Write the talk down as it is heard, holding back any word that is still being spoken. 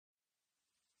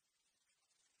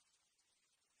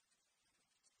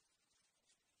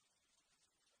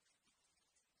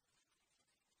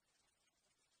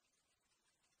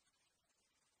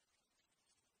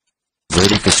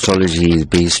Vedic astrology is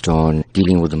based on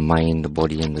dealing with the mind, the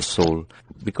body and the soul.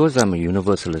 Because I'm a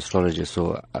universal astrologer,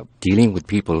 so dealing with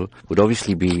people would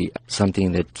obviously be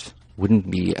something that wouldn't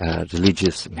be a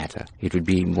religious matter. It would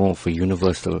be more for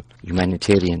universal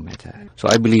humanitarian matter. So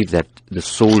I believe that the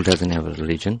soul doesn't have a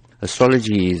religion.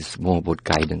 Astrology is more about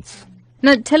guidance.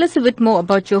 Now, tell us a bit more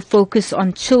about your focus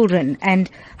on children and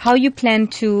how you plan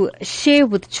to share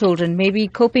with children, maybe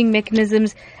coping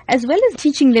mechanisms, as well as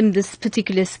teaching them this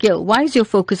particular skill. Why is your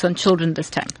focus on children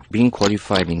this time? Being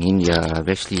qualified in India, I've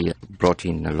actually brought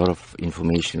in a lot of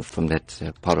information from that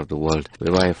part of the world,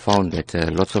 where I found that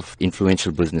lots of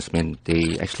influential businessmen,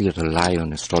 they actually rely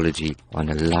on astrology on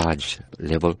a large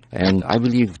level. And I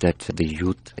believe that the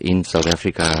youth in South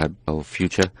Africa are our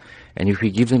future. And if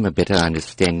we give them a better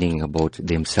understanding about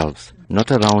themselves, not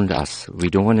around us, we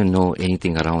don't want to know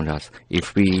anything around us.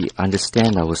 If we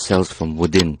understand ourselves from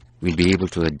within, we'll be able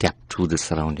to adapt to the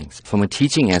surroundings. From a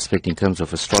teaching aspect in terms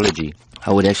of astrology,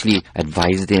 I would actually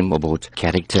advise them about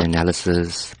character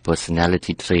analysis,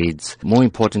 personality traits, more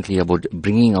importantly about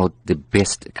bringing out the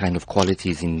best kind of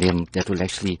qualities in them that will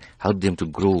actually help them to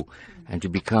grow and to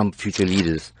become future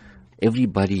leaders.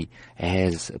 Everybody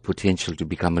has potential to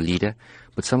become a leader,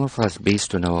 but some of us,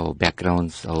 based on our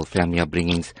backgrounds, our family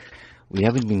upbringings, we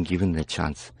haven't been given the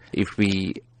chance. If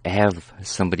we have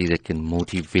somebody that can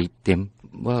motivate them,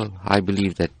 well, I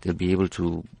believe that they'll be able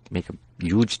to make a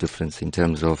huge difference in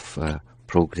terms of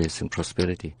progress and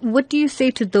prosperity. What do you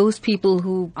say to those people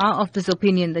who are of this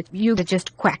opinion that you are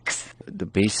just quacks? The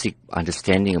basic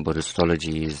understanding about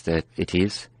astrology is that it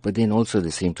is, but then also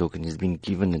the same token has been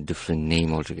given a different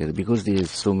name altogether because there's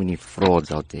so many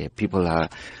frauds out there. People are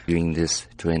doing this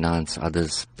to enhance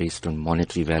others based on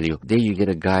monetary value. There you get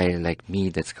a guy like me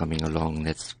that's coming along,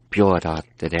 that's pure at heart,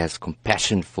 that has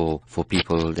compassion for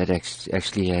people, that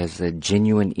actually has a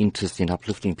genuine interest in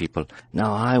uplifting people.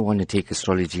 Now I want to take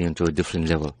astrology into a different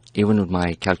level. Even with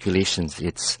my calculations,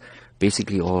 it's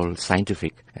basically all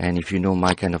scientific. And if you know,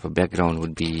 my kind of a background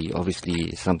would be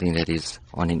obviously something that is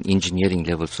on an engineering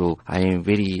level. So I am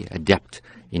very adept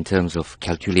in terms of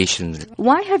calculations.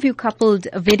 Why have you coupled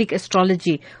Vedic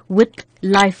astrology with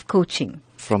life coaching?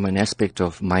 From an aspect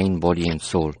of mind, body and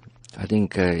soul, I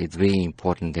think it's very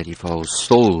important that if our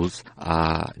souls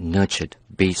are nurtured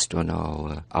based on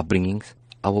our upbringings,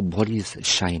 our bodies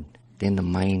shine. Then the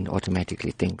mind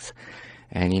automatically thinks.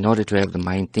 And in order to have the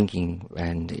mind thinking,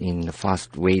 and in the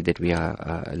fast way that we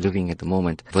are living at the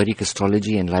moment, Vedic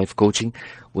astrology and life coaching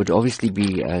would obviously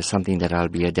be something that I'll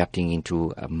be adapting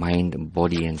into a mind,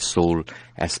 body and soul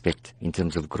aspect in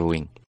terms of growing.